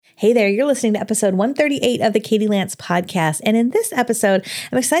Hey there, you're listening to episode 138 of the Katie Lance podcast. And in this episode,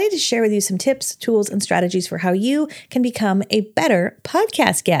 I'm excited to share with you some tips, tools, and strategies for how you can become a better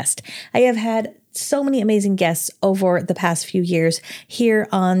podcast guest. I have had so many amazing guests over the past few years here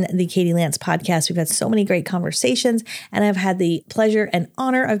on the Katie Lance podcast. We've had so many great conversations, and I've had the pleasure and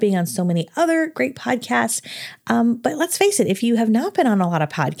honor of being on so many other great podcasts. But let's face it, if you have not been on a lot of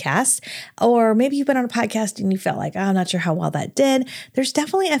podcasts, or maybe you've been on a podcast and you felt like, I'm not sure how well that did, there's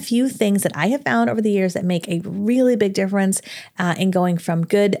definitely a few things that I have found over the years that make a really big difference in going from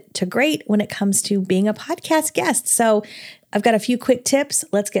good to great when it comes to being a podcast guest. So I've got a few quick tips.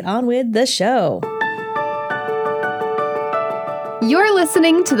 Let's get on with the show. You're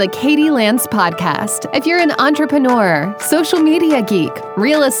listening to the Katie Lance podcast. If you're an entrepreneur, social media geek,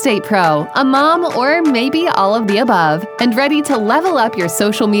 real estate pro, a mom, or maybe all of the above, and ready to level up your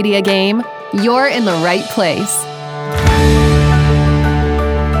social media game, you're in the right place.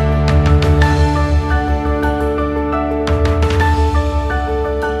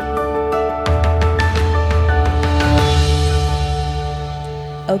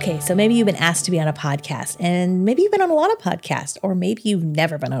 Okay, so maybe you've been asked to be on a podcast, and maybe you've been on a lot of podcasts, or maybe you've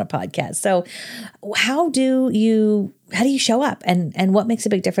never been on a podcast. So how do you show up, and what makes a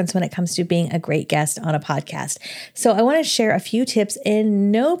big difference when it comes to being a great guest on a podcast? So I want to share a few tips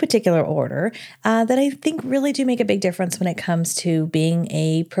in no particular order that I think really do make a big difference when it comes to being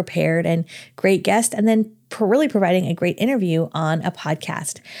a prepared and great guest, and then really providing a great interview on a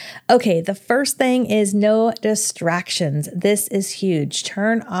podcast. Okay, the first thing is no distractions. This is huge.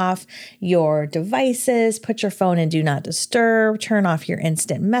 Turn off your devices, put your phone in do not disturb, turn off your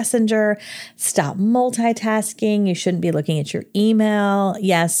instant messenger, stop multitasking. You shouldn't be looking at your email.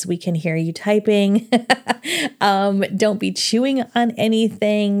 Yes, we can hear you typing. Don't be chewing on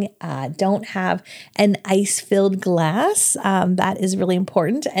anything. Don't have an ice-filled glass. That is really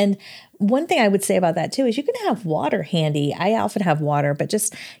important. And one thing I would say about that too is you can have water handy. I often have water, but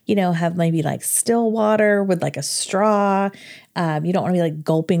just, have maybe like still water with like a straw. You don't want to be like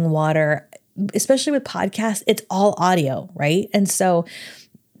gulping water, especially with podcasts. It's all audio, right? And so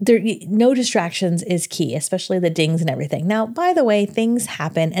no distractions is key, especially the dings and everything. Now, by the way, things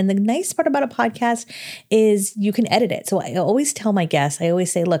happen. And the nice part about a podcast is you can edit it. So I always tell my guests, I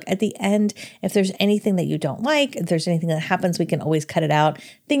always say, look, at the end, if there's anything that you don't like, if there's anything that happens, we can always cut it out.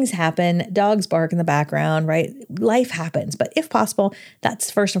 Things happen. Dogs bark in the background, right? Life happens. But if possible, that's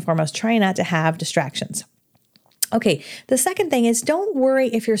first and foremost, try not to have distractions. Okay, the second thing is don't worry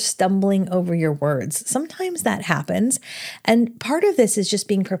if you're stumbling over your words. Sometimes that happens. And part of this is just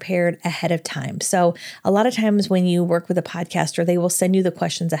being prepared ahead of time. So a lot of times when you work with a podcaster, they will send you the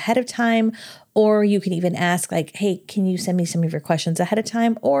questions ahead of time, or you can even ask like, hey, can you send me some of your questions ahead of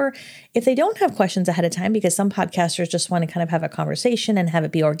time? Or if they don't have questions ahead of time, because some podcasters just want to kind of have a conversation and have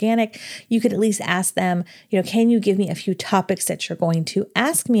it be organic, you could at least ask them, can you give me a few topics that you're going to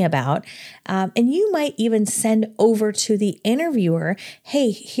ask me about? And you might even send over to the interviewer, hey,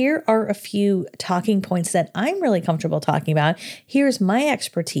 here are a few talking points that I'm really comfortable talking about. Here's my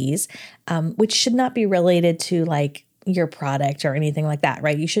expertise, which should not be related to like your product or anything like that,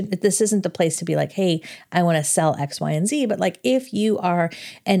 right? This isn't the place to be like, hey, I want to sell X, Y, and Z. But like if you are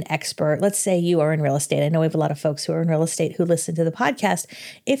an expert, let's say you are in real estate. I know we have a lot of folks who are in real estate who listen to the podcast.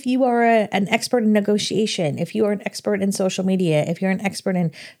 If you are an expert in negotiation, if you are an expert in social media, if you're an expert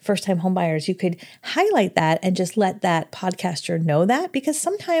in first-time home buyers, you could highlight that and just let that podcaster know that, because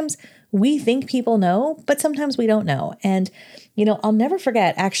sometimes we think people know, but sometimes we don't know. And, I'll never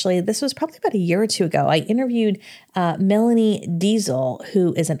forget, actually, this was probably about a year or two ago. I interviewed Melanie Diesel,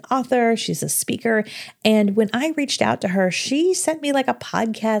 who is an author. She's a speaker. And when I reached out to her, she sent me like a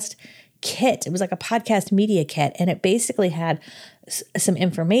podcast kit. It was like a podcast media kit. And it basically had some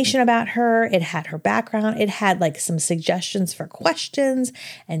information about her. It had her background. It had like some suggestions for questions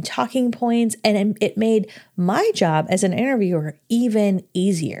and talking points. And it made my job as an interviewer even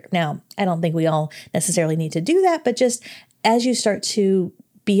easier. Now, I don't think we all necessarily need to do that, but just as you start to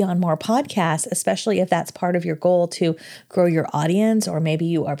be on more podcasts, especially if that's part of your goal to grow your audience, or maybe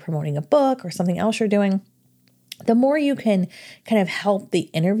you are promoting a book or something else you're doing, the more you can kind of help the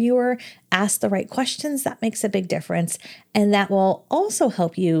interviewer ask the right questions, that makes a big difference. And that will also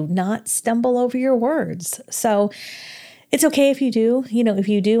help you not stumble over your words. So it's okay if you do, if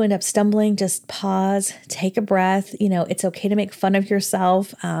you do end up stumbling, just pause, take a breath. It's okay to make fun of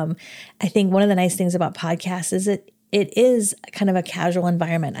yourself. I think one of the nice things about podcasts is it is kind of a casual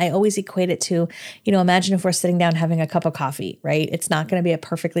environment. I always equate it to, imagine if we're sitting down having a cup of coffee, right? It's not going to be a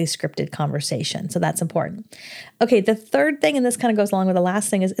perfectly scripted conversation. So that's important. Okay. The third thing, and this kind of goes along with the last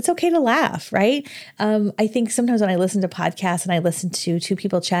thing, is it's okay to laugh, right? I think sometimes when I listen to podcasts and I listen to two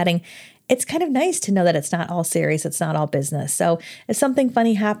people chatting, it's kind of nice to know that it's not all serious. It's not all business. So if something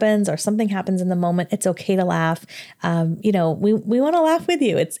funny happens or something happens in the moment, it's okay to laugh. We want to laugh with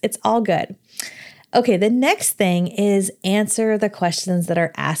you. It's all good. Okay, the next thing is answer the questions that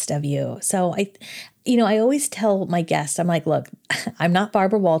are asked of you. So I always tell my guests, I'm like, look, I'm not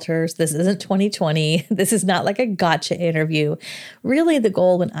Barbara Walters. This isn't 2020. This is not like a gotcha interview. Really, the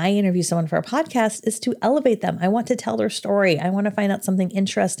goal when I interview someone for a podcast is to elevate them. I want to tell their story. I want to find out something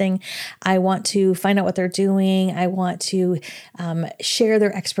interesting. I want to find out what they're doing. I want to share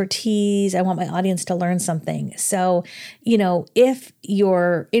their expertise. I want my audience to learn something. So, if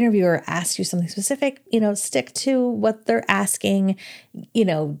your interviewer asks you something specific, stick to what they're asking.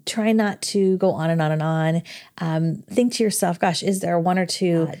 Try not to go on and on and on. Think to yourself, gosh, is there one or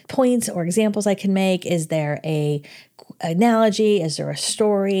two points or examples I can make? Is there a analogy? Is there a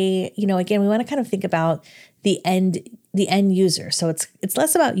story? Again, we want to kind of think about the end user. So it's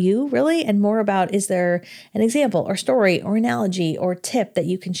less about you really, and more about, is there an example or story or analogy or tip that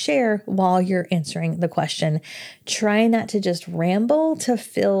you can share while you're answering the question. Try not to just ramble to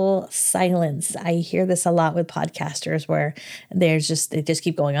fill silence. I hear this a lot with podcasters where they just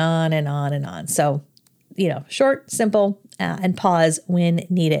keep going on and on and on. So, short, simple, and pause when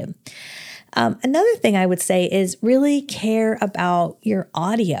needed. Another thing I would say is really care about your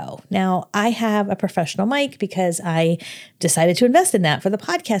audio. Now, I have a professional mic because I decided to invest in that for the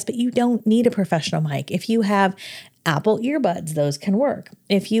podcast, but you don't need a professional mic. If you have Apple earbuds, those can work.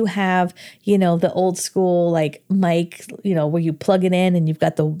 If you have, the old school like mic, where you plug it in and you've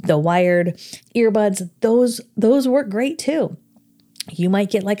got the wired earbuds, those work great too. You might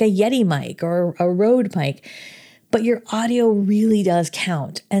get like a Yeti mic or a Rode mic, but your audio really does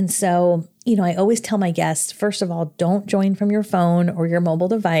count. And so, I always tell my guests, first of all, don't join from your phone or your mobile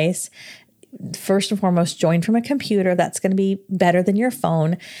device. First and foremost, join from a computer. That's going to be better than your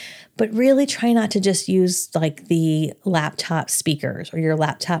phone. But really try not to just use like the laptop speakers or your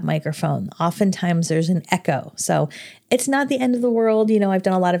laptop microphone. Oftentimes there's an echo. So it's not the end of the world. I've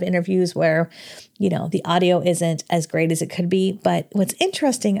done a lot of interviews where, the audio isn't as great as it could be. But what's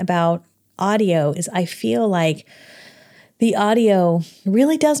interesting about audio is I feel like the audio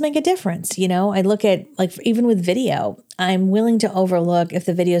really does make a difference. I look at like, even with video, I'm willing to overlook if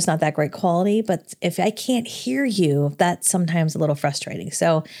the video is not that great quality, but if I can't hear you, that's sometimes a little frustrating.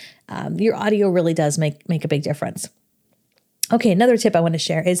 So your audio really does make a big difference. Okay, another tip I want to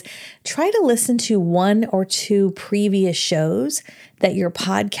share is try to listen to one or two previous shows that your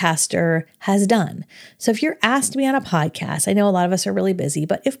podcaster has done. So if you're asked to be on a podcast, I know a lot of us are really busy,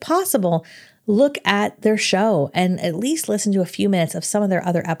 but if possible, look at their show and at least listen to a few minutes of some of their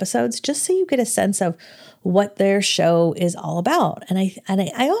other episodes, just so you get a sense of what their show is all about. And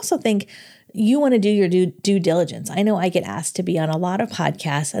I also think you want to do your due diligence. I know I get asked to be on a lot of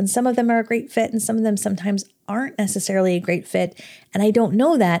podcasts, and some of them are a great fit and some of them sometimes aren't necessarily a great fit. And I don't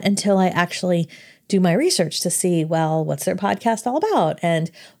know that until I actually do my research to see, well, what's their podcast all about? And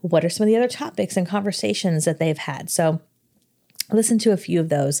what are some of the other topics and conversations that they've had? So listen to a few of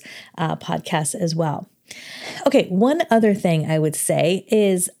those podcasts as well. Okay, one other thing I would say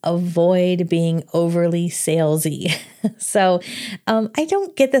is avoid being overly salesy. So I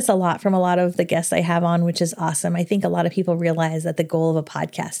don't get this a lot from a lot of the guests I have on, which is awesome. I think a lot of people realize that the goal of a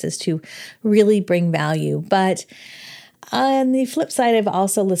podcast is to really bring value. But on the flip side, I've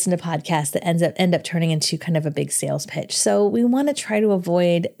also listened to podcasts that end up turning into kind of a big sales pitch. So we want to try to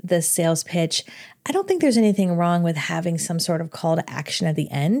avoid the sales pitch. I don't think there's anything wrong with having some sort of call to action at the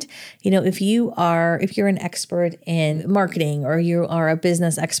end. If you're an expert in marketing or you are a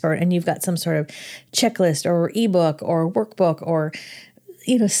business expert and you've got some sort of checklist or ebook or workbook or,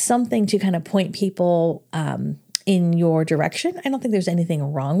 something to kind of point people in your direction, I don't think there's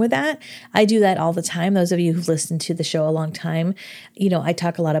anything wrong with that. I do that all the time. Those of you who've listened to the show a long time, I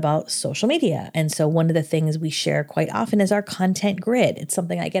talk a lot about social media. And so one of the things we share quite often is our content grid. It's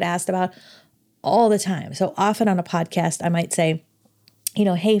something I get asked about all the time. So often on a podcast, I might say,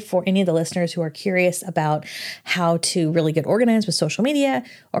 hey, for any of the listeners who are curious about how to really get organized with social media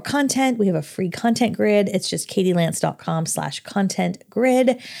or content, we have a free content grid. It's just katielance.com/content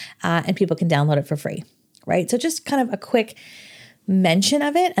grid, and people can download it for free, right? So just kind of a quick mention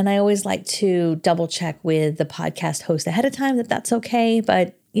of it. And I always like to double check with the podcast host ahead of time that that's okay.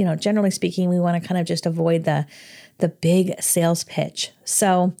 But, generally speaking, we want to kind of just avoid the big sales pitch.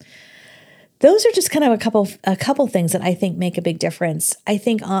 So those are just kind of a couple things that I think make a big difference. I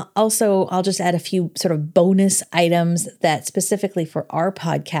think also I'll just add a few sort of bonus items that specifically for our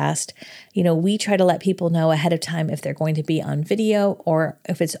podcast, we try to let people know ahead of time if they're going to be on video or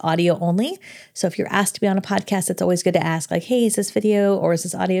if it's audio only. So if you're asked to be on a podcast, it's always good to ask like, hey, is this video or is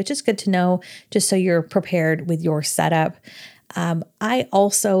this audio? It's just good to know, just so you're prepared with your setup. I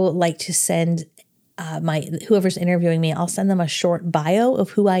also like to send whoever's interviewing me, I'll send them a short bio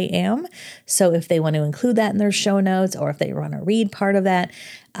of who I am. So if they want to include that in their show notes, or if they want to read part of that,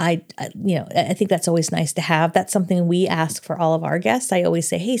 I think that's always nice to have. That's something we ask for all of our guests. I always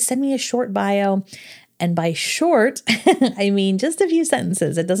say, hey, send me a short bio. And by short, I mean just a few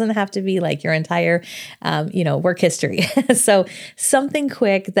sentences. It doesn't have to be like your entire, work history. So something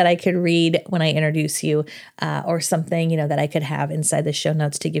quick that I could read when I introduce you, or something, that I could have inside the show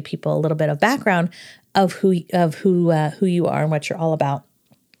notes to give people a little bit of background of who you are and what you're all about.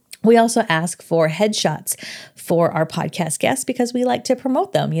 We also ask for headshots for our podcast guests because we like to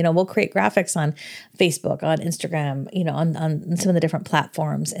promote them. We'll create graphics on Facebook, on Instagram, on some of the different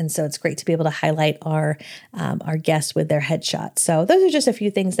platforms. And so it's great to be able to highlight our guests with their headshots. So those are just a few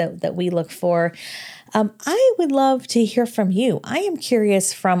things that we look for. I would love to hear from you. I am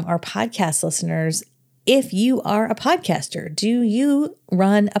curious from our podcast listeners, if you are a podcaster, do you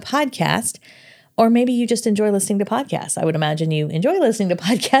run a podcast? Or maybe you just enjoy listening to podcasts. I would imagine you enjoy listening to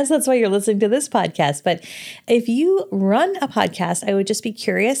podcasts. That's why you're listening to this podcast. But if you run a podcast, I would just be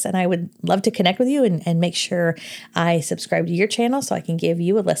curious, and I would love to connect with you and make sure I subscribe to your channel so I can give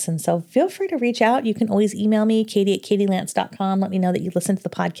you a listen. So feel free to reach out. You can always email me, Katie@katielance.com. Let me know that you listen to the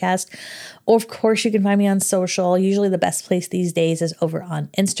podcast. Or of course, you can find me on social. Usually the best place these days is over on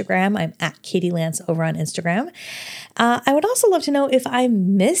Instagram. I'm at Katie Lance over on Instagram. I would also love to know if I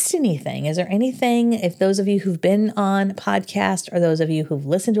missed anything. Is there anything, if those of you who've been on podcast or those of you who've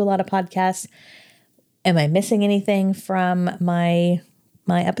listened to a lot of podcasts, am I missing anything from my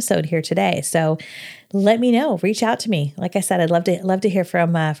episode here today? So let me know. Reach out to me. Like I said, I'd love to hear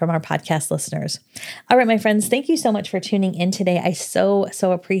from our podcast listeners. All right, my friends, thank you so much for tuning in today. I so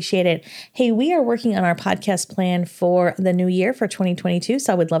appreciate it. Hey, we are working on our podcast plan for the new year for 2022.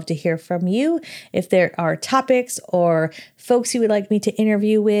 So I would love to hear from you. If there are topics or folks you would like me to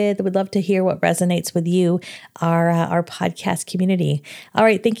interview with, I would love to hear what resonates with you, our podcast community. All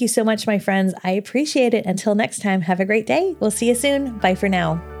right, thank you so much, my friends. I appreciate it. Until next time, have a great day. We'll see you soon. Bye for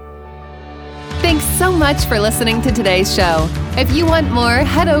now. Thanks so much for listening to today's show. If you want more,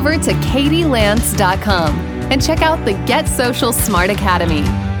 head over to katielance.com and check out the Get Social Smart Academy.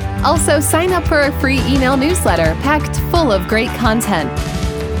 Also, sign up for a free email newsletter packed full of great content.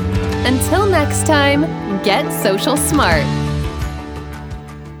 Until next time, get social smart.